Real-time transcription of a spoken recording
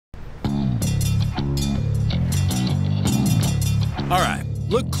Alright,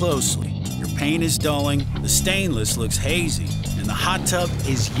 look closely. Your paint is dulling, the stainless looks hazy, and the hot tub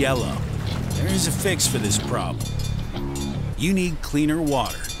is yellow. There is a fix for this problem. You need cleaner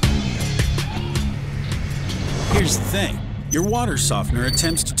water. Here's the thing. Your water softener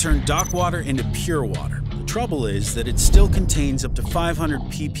attempts to turn dock water into pure water. The trouble is that it still contains up to 500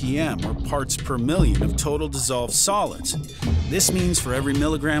 ppm, or parts per million, of total dissolved solids. This means for every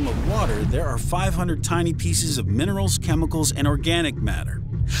milligram of water, there are 500 tiny pieces of minerals, chemicals, and organic matter.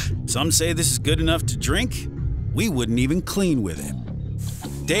 Some say this is good enough to drink. We wouldn't even clean with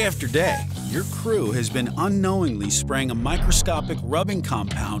it. Day after day, your crew has been unknowingly spraying a microscopic rubbing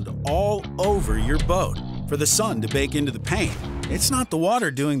compound all over your boat for the sun to bake into the paint. It's not the water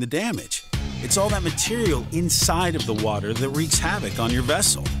doing the damage. It's all that material inside of the water that wreaks havoc on your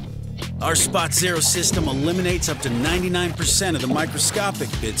vessel. Our Spot Zero system eliminates up to 99% of the microscopic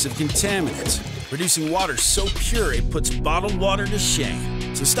bits of contaminants, producing water so pure it puts bottled water to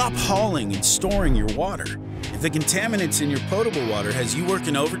shame. So stop hauling and storing your water. If the contaminants in your potable water has you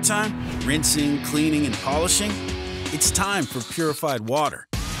working overtime, rinsing, cleaning, and polishing, it's time for purified water.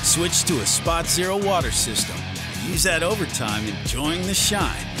 Switch to a Spot Zero water system. Use that overtime enjoying the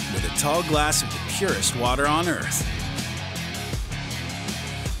shine with a tall glass of the purest water on Earth.